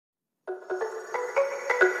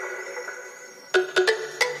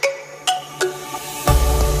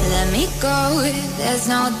let me go, there's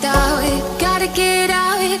no doubt. Gotta get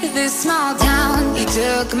out of this small town. You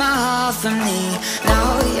took my heart from me, now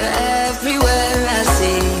you're everywhere I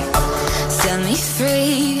see. Set me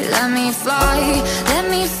free, let me fly, let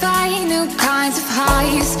me find new kinds of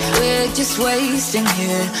highs. We're just wasting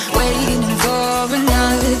here, waiting for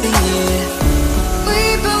another year. We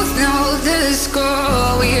both know the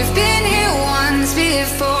score, we've been here once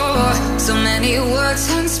before. So many words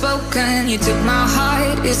unspoken, you took my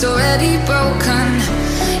heart, it's already broken.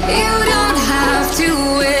 You don't have to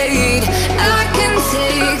wait, I can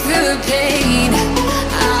take the pain.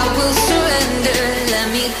 I will surrender, let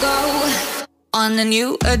me go on a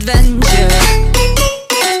new adventure.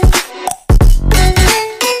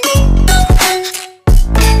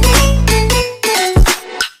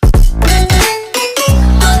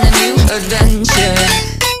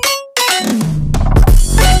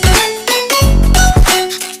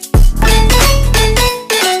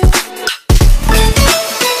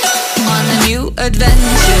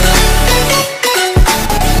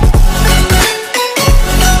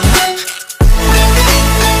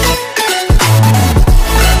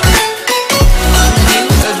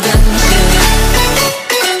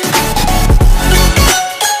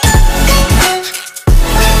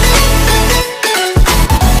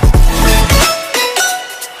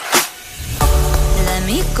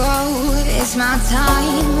 It's my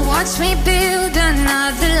time, watch me build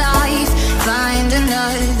another life. Find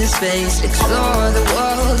another space, explore the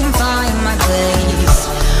world and find my place.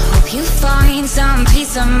 Hope you find some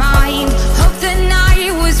peace of mind, hope the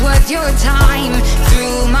night was worth your time.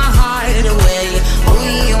 Threw my heart away,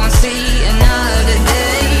 we won't see another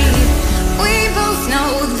day. We both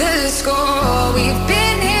know the score, we've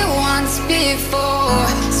been here once before.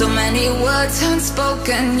 So many words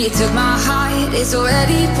unspoken, you took my heart, it's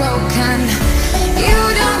already broken. You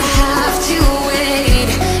don't have to